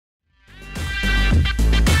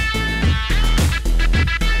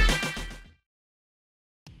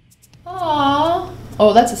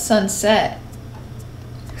Oh, that's a sunset.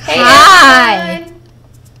 Hey, Hi. everyone.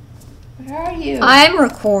 Where are you? I'm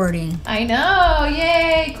recording. I know.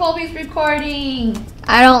 Yay. Colby's recording.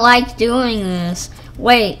 I don't like doing this.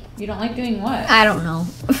 Wait, You don't like doing what? I don't know.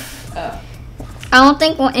 Oh. I don't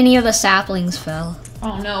think any of the saplings fell.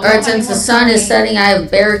 Oh, no. Alright, since the sun is setting, I have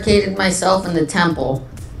barricaded myself in the temple.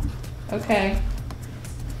 Okay.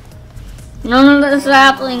 None of the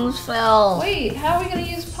saplings fell. Wait, how are we going to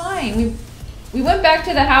use pine? We went back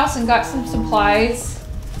to the house and got some supplies.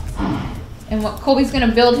 And what Colby's going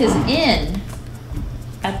to build his inn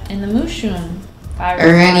in the Mushroom Biome.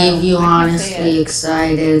 Are any of you honestly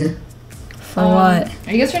excited? For what?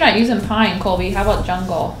 I guess you're not using pine, Colby. How about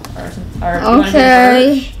jungle? Or if you want to do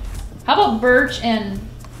Okay. birch? How about birch and...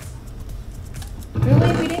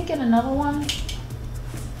 Really? We didn't get another one?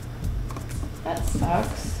 That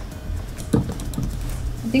sucks.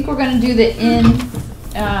 I think we're going to do the inn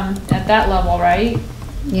at that level, right?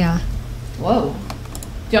 Yeah. Whoa.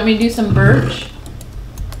 Do you want me to do some birch?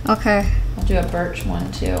 Okay. I'll do a birch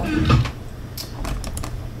one too.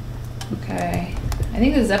 Okay. I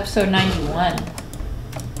think this is episode 91.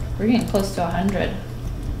 We're getting close to 100.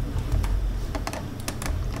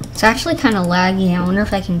 It's actually kind of laggy. I wonder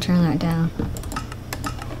if I can turn that down.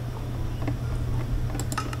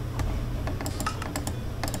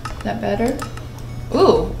 Is that better?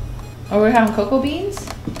 Ooh. Oh, we're having cocoa beans?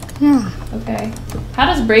 Yeah. Okay. How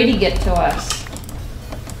does Brady get to us?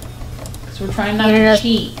 Because we're trying not to Yeah.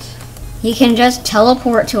 cheat. He can just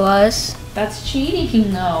teleport to us. That's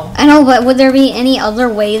cheating, though. I know, but would there be any other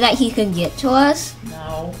way that he could get to us?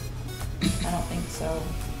 No. I don't think so.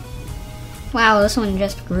 Wow, this one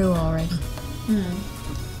just grew already.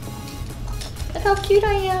 Look how cute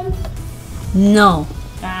I am. No.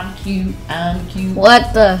 I'm cute. I'm cute.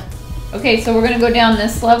 What the? Okay, so we're gonna go down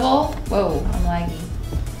this level. Whoa, I'm laggy.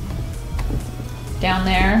 Down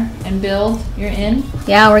there and build. You're in.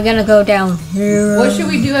 Yeah, we're gonna go down here. What should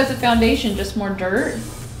we do as a foundation? Just more dirt?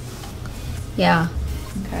 Yeah.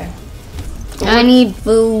 Okay. I need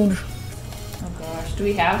food. Oh gosh, do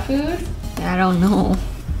we have food? I don't know.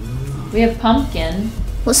 We have pumpkin.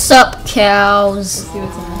 What's up, Let's cows? see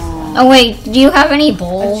what's in this one. Oh wait, do you have any A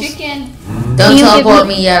bowls? chicken. Don't you give teleport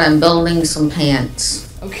me- me yet, I'm building some pants.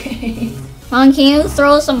 Okay. Mom, can you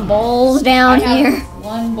throw some bowls down I have here?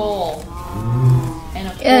 one bowl. And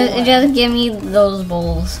a full one. Just give me those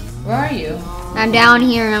bowls. Where are you? I'm down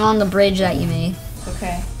here. I'm on the bridge that you made.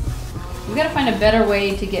 Okay. We gotta find a better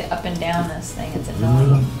way to get up and down this thing. It's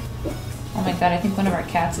annoying. Oh my god, I think one of our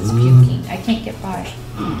cats is puking. I can't get by.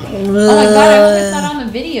 Oh my god, I hope it's not on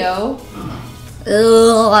the video. You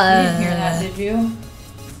didn't hear that, did you?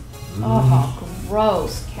 Oh,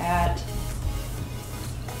 gross, cat.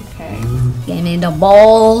 Okay. Give me the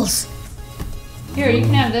bowls. Here, you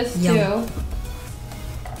can have this Yum. too.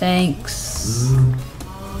 Thanks.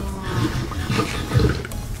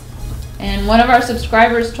 And one of our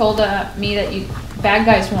subscribers told me that bad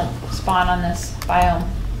guys won't spawn on this biome.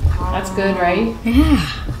 That's good, right? Yeah.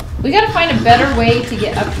 We gotta find a better way to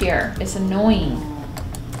get up here. It's annoying.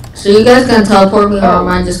 So you guys gonna teleport me or am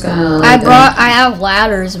I just gonna I have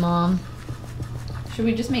ladders, Mom. Should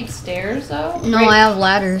we just make stairs though? No, Bray- I have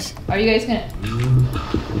ladders. Are you guys gonna...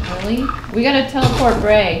 Really? We gotta teleport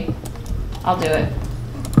Bray. I'll do it.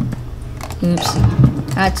 Oops.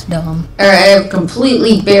 That's dumb. Alright, I have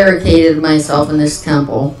completely barricaded myself in this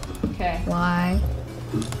temple. Okay. Why?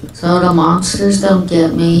 So the monsters don't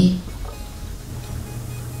get me.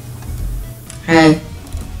 Hey.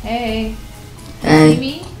 Hey. See Hey.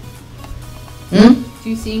 me? Hmm? Do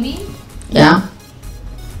you see me? Yeah?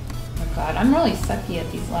 Oh god, I'm really sucky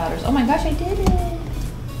at these ladders. Oh my gosh, I did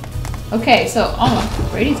it. Okay, so, oh,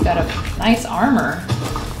 Brady's got a nice armor.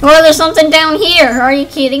 Oh, there's something down here. Are you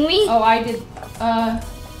kidding me? Oh, I did,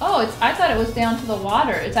 I thought it was down to the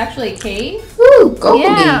water. It's actually a cave? Woo! Cocoa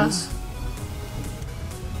Yeah. beans.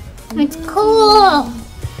 It's cool.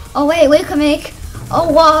 Oh wait, we can make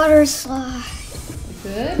a water slide.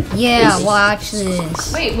 Good? Yeah, watch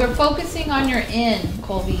this. Wait, we're focusing on your inn,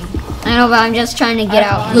 Colby. I know, but I'm just trying to get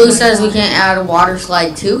out. Who says we can't add a water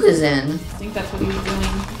slide to his inn? I think that's what he was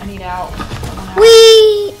doing. I need out.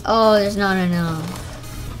 Whee! Oh, there's not enough.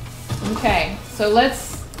 Okay, so let's...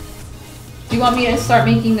 Do you want me to start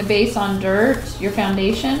making the base on dirt? Your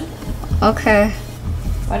foundation? Okay.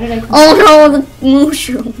 Why did I... Oh no, the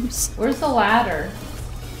mushrooms. Where's the ladder?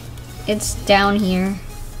 It's down here.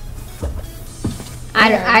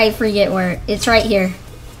 Where? I forget where. It's right here.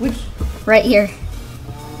 Which... Right here.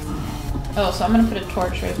 Oh, so I'm gonna put a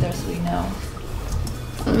torch right there so we know.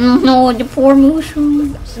 No, the poor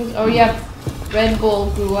mushrooms. Oh yeah, Red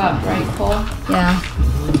Bull grew up, right, Cole? Yeah.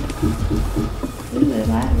 Look at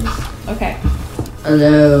ladders. Okay.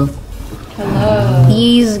 Hello. Hello.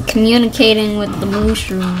 He's communicating with the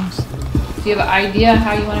mushrooms. Do you have an idea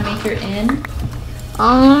how you want to make your inn?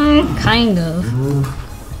 Kind of.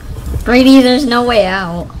 Brady, there's no way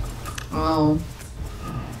out. Oh.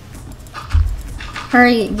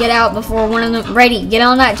 Hurry, get out before one of them. Brady, get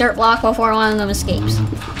on that dirt block before one of them escapes.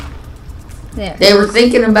 There. They were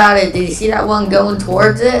thinking about it. Did you see that one going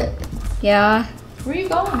towards it? Yeah. Where are you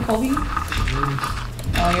going, Colby?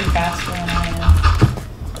 Oh, you're faster than I am.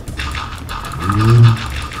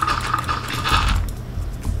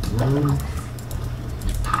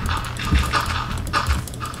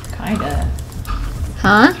 Kinda.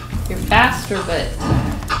 Huh? You're faster, but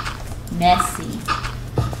messy.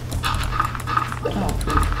 Oh,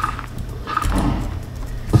 poop.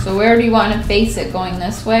 So where do you want to face it? Going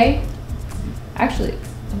this way? Actually,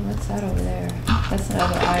 what's that over there? That's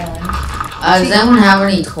another island. Does anyone have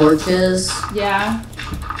any torches? Yeah.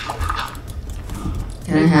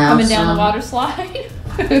 Can I have Coming some? down the water slide?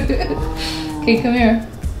 Okay, come here.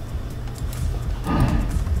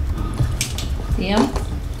 See him?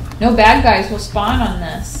 No bad guys will spawn on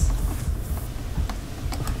this.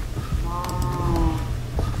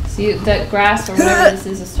 See, that grass or whatever this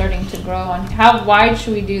is starting to grow on. How wide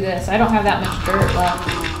should we do this? I don't have that much dirt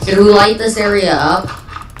left. Should we light this area up?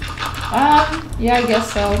 Yeah, I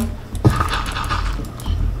guess so.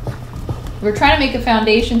 We're trying to make a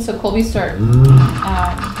foundation so Colby start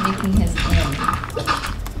making his inn.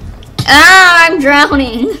 Ah, I'm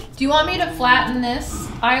drowning. Do you want me to flatten this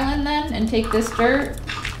island then and take this dirt?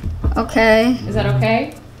 Okay. Is that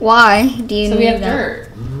okay? Why do you So need we have that? dirt.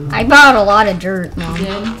 I bought a lot of dirt, You Mom.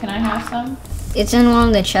 did? Can I have some? It's in one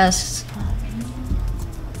of the chests.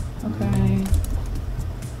 Okay.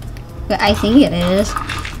 I think it is.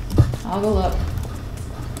 I'll go look.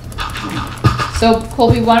 So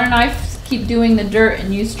Colby, why don't I keep doing the dirt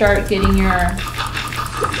and you start getting your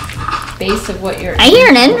base of what you're. I hear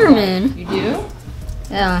an Enderman. You do?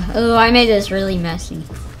 Yeah. Oh, I made this really messy.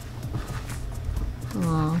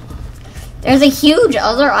 Oh. There's a huge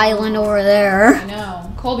other island over there. I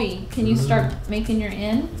know. Colby, can you start making your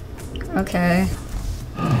inn? Okay.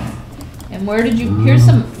 And where did you? Here's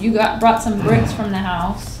some. You brought some bricks from the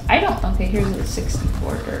house. I don't. Okay, here's the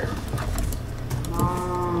 64 dirt.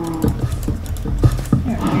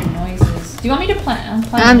 There are weird noises. Do you want me to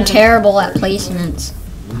plant? I'm terrible at placements.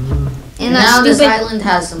 And that Now this stupid, island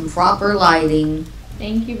has some proper lighting.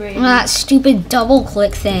 Thank you, Brady. that stupid double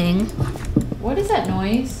click thing. What is that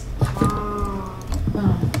noise?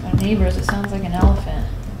 Oh, our neighbors. It sounds like an elephant.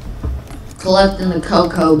 Collecting the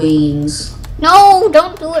cocoa beans. No,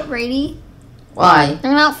 don't do it, Brady. Why?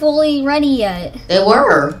 They're not fully ready yet. They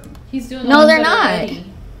were. He's doing. The No, ones they're that are not. ready.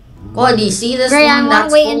 Boy, do you see this Brady, I one? want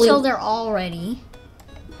That's to wait fully... until they're all ready.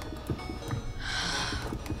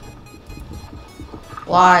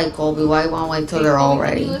 Why, Colby? Why you want to wait till Hey, they're all Colby,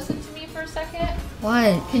 ready? Can you listen to me for a second?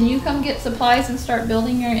 What? Can you come get supplies and start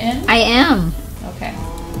building your inn? I am. Okay.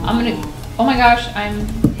 I'm gonna. Oh my gosh! I'm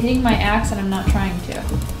hitting my axe and I'm not trying to.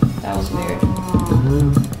 That was weird.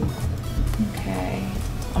 Okay.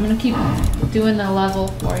 I'm gonna keep doing the level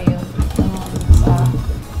for you.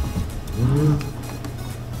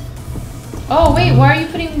 Oh wait, why are you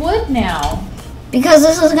putting wood now? Because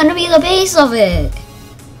this is going to be the base of it.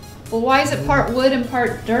 Well, why is it part wood and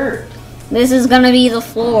part dirt? This is going to be the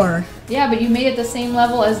floor. Yeah, but you made it the same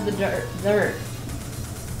level as the dirt.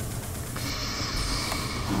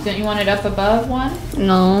 Don't you want it up above one?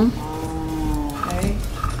 No. Okay.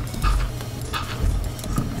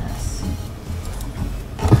 Yes.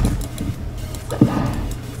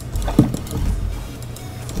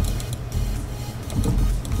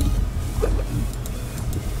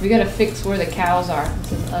 We gotta fix where the cows are.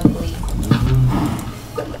 This is ugly.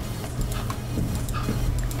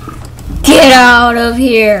 Get out of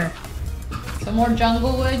here. Some more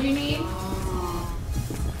jungle wood you need?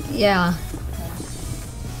 Yeah.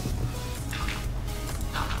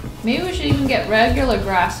 Maybe we should even get regular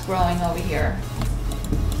grass growing over here.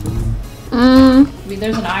 Mm. I mean,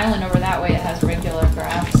 there's an island over that way that has regular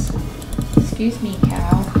grass. Excuse me,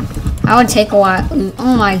 cow. That would take a while.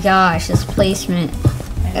 Oh my gosh, this placement.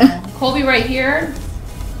 I know. Colby, right here.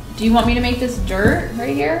 Do you want me to make this dirt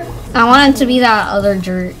right here? I want it to be that other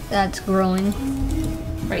dirt that's growing.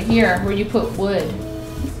 Right here, where you put wood.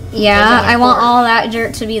 Yeah, I want fort. all that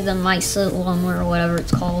dirt to be the mycelium or whatever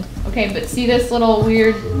it's called. Okay, but see this little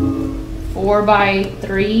weird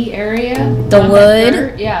 4x3 area? The You want that wood?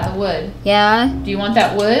 dirt? Yeah, the wood. Yeah, Do you want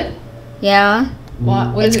that wood? yeah.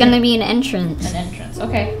 What It's is gonna it? be an entrance. An entrance.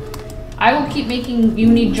 Okay. I will keep making. You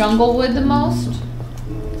need jungle wood the most.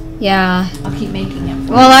 Yeah. I'll keep making it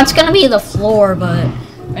for Well, that's gonna be the floor, but...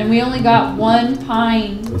 And we only got one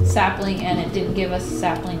pine sapling and it didn't give us a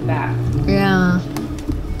sapling back. Yeah.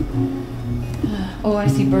 Oh, I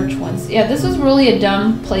see birch ones. Yeah, this was really a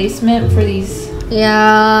dumb placement for these.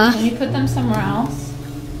 Yeah. Can you put them somewhere else?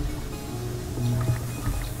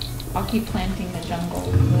 I'll keep planting the jungle.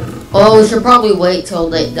 Well, we should probably wait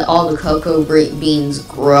till all the cocoa beans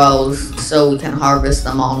grow so we can harvest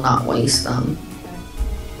them all, not waste them.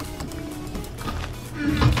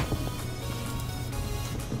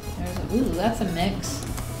 Ooh, that's a mix.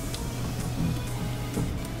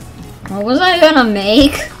 What was I gonna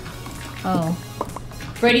make? Oh.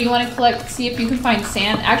 Brady, you want to see if you can find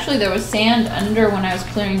sand? Actually, there was sand under when I was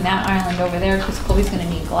clearing that island over there because Colby's going to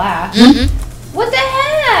need glass. Mm-hmm. What the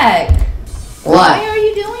heck? What? Why are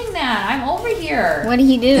you doing that? I'm over here. What did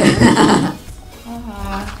he do?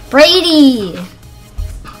 Uh, Brady!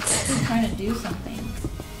 He's trying to do something.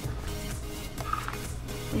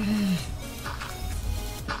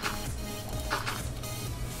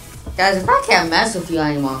 Guys, if I can't mess with you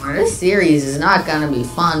anymore, this series is not gonna be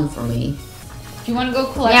fun for me. Do you want to go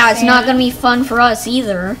collect Yeah, it's sand? not gonna be fun for us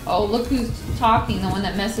either. Oh, look who's talking. The one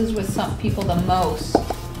that messes with some people the most.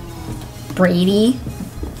 Brady.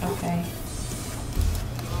 Okay.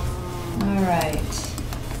 Alright.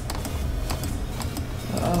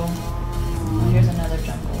 Uh-oh. Here's another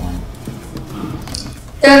jungle one.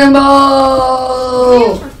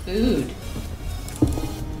 Cannonball! For food.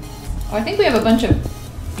 Oh, I think we have a bunch of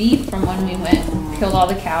beef from when we went and killed all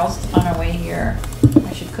the cows on our way here.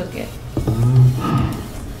 I should cook it.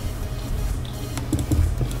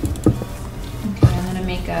 Okay, I'm gonna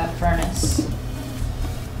make a furnace.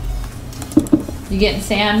 You getting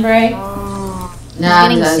sand, Bray? Nah,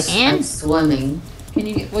 Getting because sand? I'm swimming. Can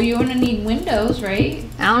you get? Well, you're gonna need windows, right?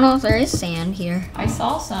 I don't know if there is sand here. I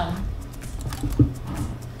saw some.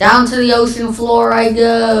 Down to the ocean floor I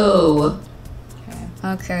go. Okay.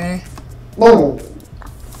 Okay. Whoa.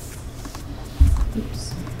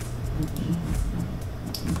 Oops.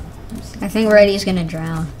 I think Brady's gonna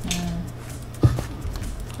drown.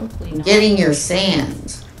 Hopefully not. Getting your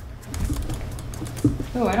sand.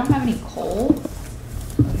 Oh, I don't have any coal.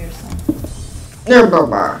 Oh, here's some.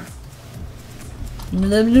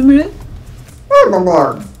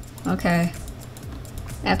 Okay.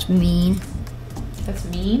 That's mean. That's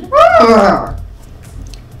mean.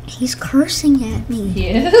 He's cursing at me.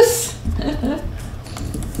 Yes.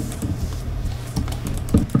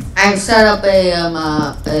 I've set up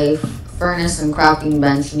a furnace and crafting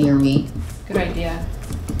bench near me. Good idea.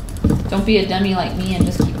 Don't be a dummy like me and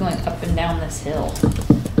just keep going up and down this hill.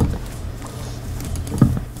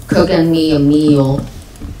 Cooking me a meal.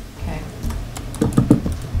 Okay.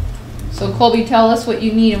 So Colby, tell us what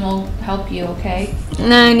you need and we'll help you, okay?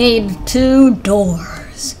 And I need 2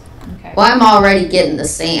 doors. Okay. Well, I'm already getting the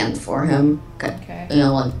sand for him. Okay. You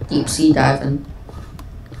know, like deep sea diving.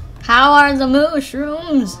 How are the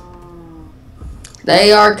mushrooms?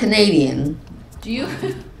 They are Canadian. Do you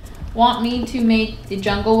want me to make the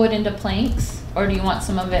jungle wood into planks? Or do you want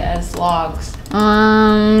some of it as logs?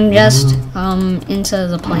 Just, into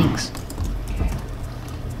the planks. Okay.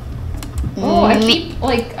 Oh, I keep,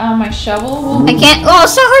 like, my shovel. I can't, oh,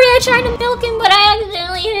 sorry, I tried to milk him, but I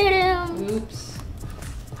accidentally hit him. Oops.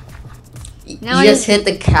 Now You just hit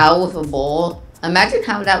the cow with a bowl. Imagine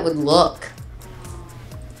how that would look.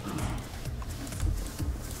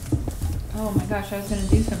 Oh my gosh, I was gonna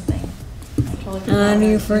do something. I totally forgot. And what I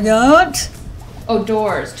you was doing. forgot? Oh,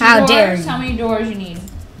 doors. 2 How doors? dare you. How many doors you need?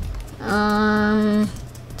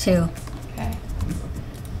 2. Okay.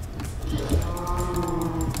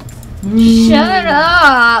 Shut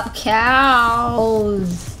up,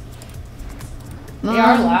 cows. They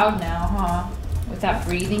are loud now, huh? With that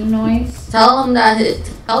breathing noise. Tell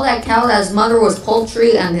that cow that his mother was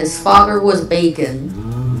poultry and his father was bacon.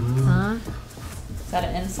 Huh? Is that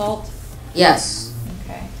an insult? Yes.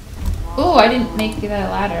 Okay. Ooh, I didn't make that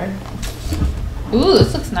ladder. Ooh,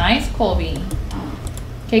 this looks nice, Colby.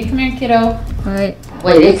 Okay, come here, kiddo. Alright.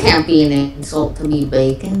 Wait, it can't be an insult to be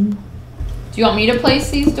bacon. Do you want me to place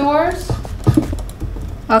these doors?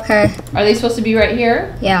 Okay. Are they supposed to be right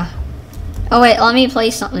here? Yeah. Oh wait, let me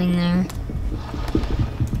place something there.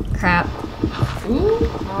 Crap. Ooh.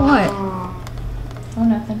 What? Oh,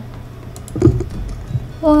 nothing.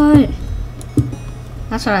 What?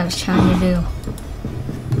 That's what I was trying to do.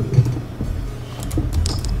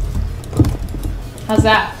 How's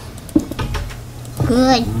that?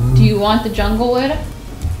 Good. Do you want the jungle wood?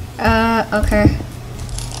 Okay.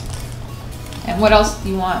 And what else do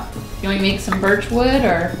you want? You want me to make some birch wood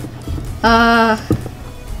or?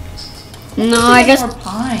 No, I just... More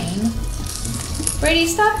pine. Brady,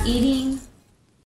 stop eating.